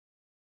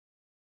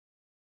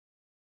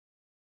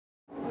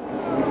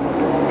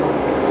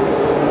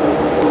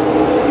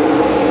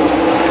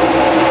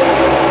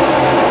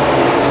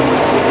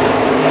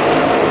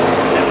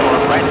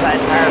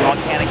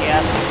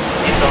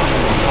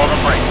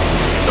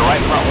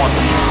front one.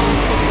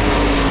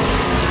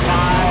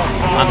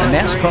 On the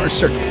NASCAR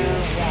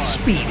circuit,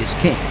 speed is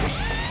king.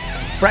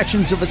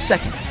 Fractions of a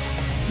second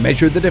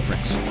measure the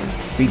difference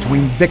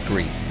between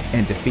victory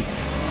and defeat.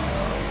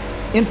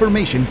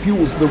 Information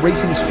fuels the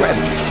racing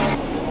strategy.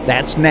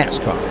 That's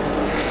NASCAR,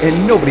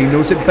 and nobody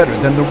knows it better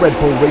than the Red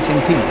Bull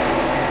Racing Team.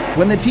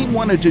 When the team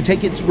wanted to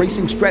take its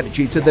racing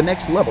strategy to the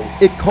next level,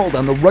 it called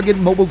on the rugged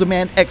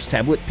MobileDemand X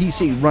tablet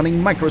PC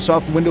running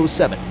Microsoft Windows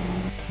 7.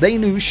 They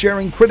knew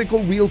sharing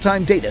critical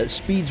real-time data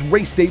speeds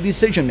race day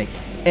decision-making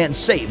and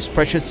saves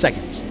precious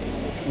seconds.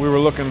 We were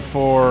looking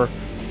for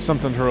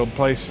something to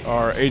replace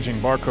our aging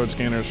barcode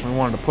scanners. We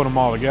wanted to put them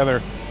all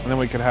together, and then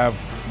we could have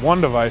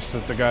one device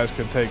that the guys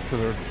could take to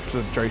the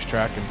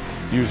racetrack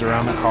and use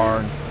around the car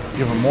and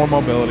give them more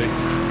mobility,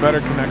 better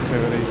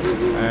connectivity,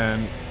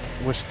 and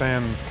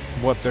withstand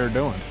what they're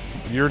doing.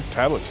 Your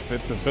tablet's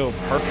fit to build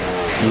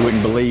perfect. You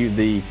wouldn't believe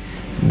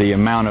the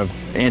amount of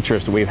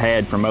interest we've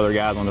had from other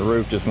guys on the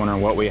roof, just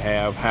wondering what we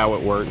have, how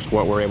it works,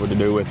 what we're able to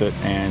do with it,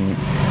 and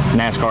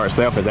NASCAR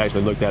itself has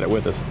actually looked at it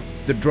with us.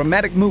 The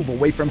dramatic move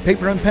away from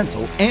paper and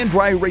pencil and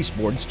dry erase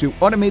boards to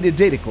automated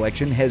data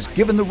collection has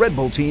given the Red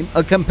Bull team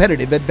a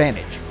competitive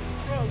advantage.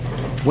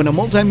 When a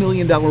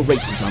multi-million-dollar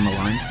race is on the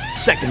line,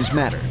 seconds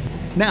matter.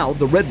 Now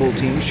the Red Bull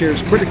team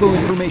shares critical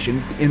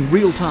information in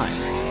real time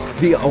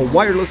via a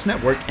wireless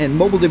network and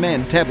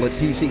MobileDemand tablet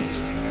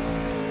PCs.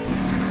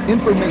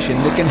 Information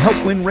that can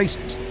help win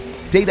races,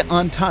 data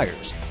on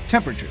tires,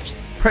 temperatures,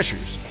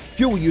 pressures,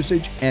 fuel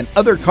usage, and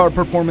other car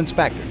performance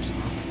factors,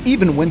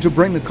 even when to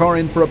bring the car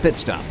in for a pit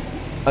stop.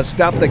 A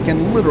stop that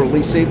can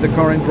literally save the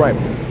car and driver.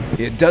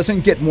 It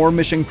doesn't get more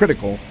mission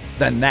critical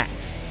than that.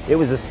 It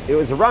was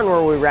a run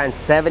where we ran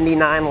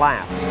 79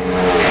 laps.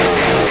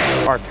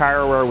 Our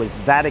tire wear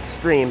was that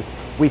extreme.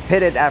 We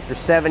pitted after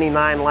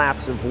 79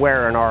 laps of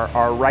wear, and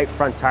our right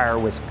front tire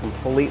was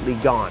completely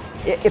gone.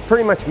 It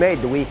pretty much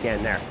made the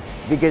weekend there,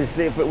 because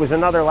if it was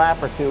another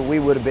lap or two, we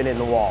would have been in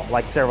the wall,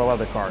 like several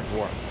other cars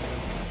were.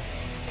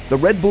 The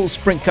Red Bull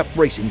Sprint Cup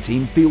Racing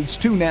Team fields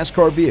two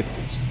NASCAR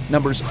vehicles,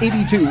 numbers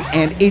 82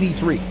 and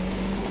 83.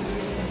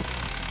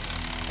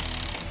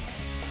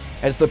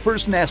 As the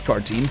first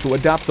NASCAR team to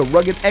adopt the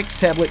rugged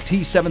X-Tablet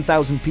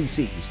T7000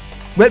 PCs,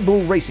 Red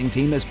Bull Racing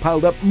Team has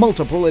piled up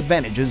multiple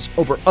advantages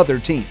over other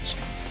teams.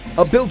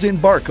 A built-in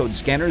barcode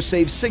scanner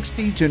saves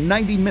 60 to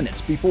 90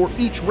 minutes before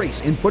each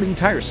race in putting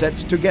tire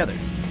sets together.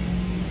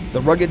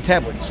 The rugged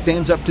tablet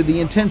stands up to the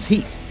intense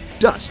heat,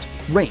 dust,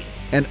 rain,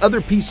 and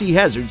other PC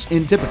hazards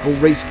in typical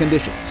race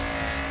conditions.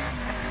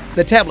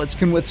 The tablets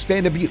can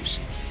withstand abuse,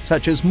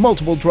 such as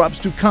multiple drops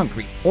to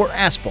concrete or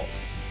asphalt.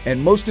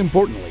 And most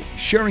importantly,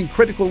 sharing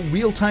critical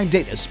real-time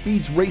data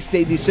speeds race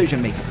day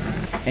decision-making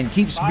and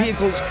keeps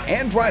vehicles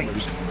and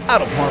drivers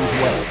out of harm's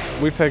way.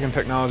 We've taken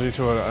technology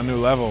to a new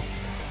level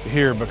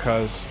here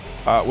because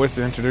with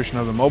the introduction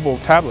of the mobile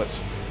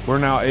tablets, we're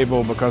now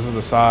able, because of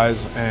the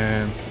size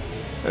and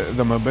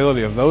the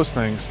mobility of those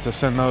things, to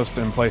send those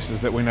in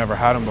places that we never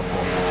had them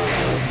before.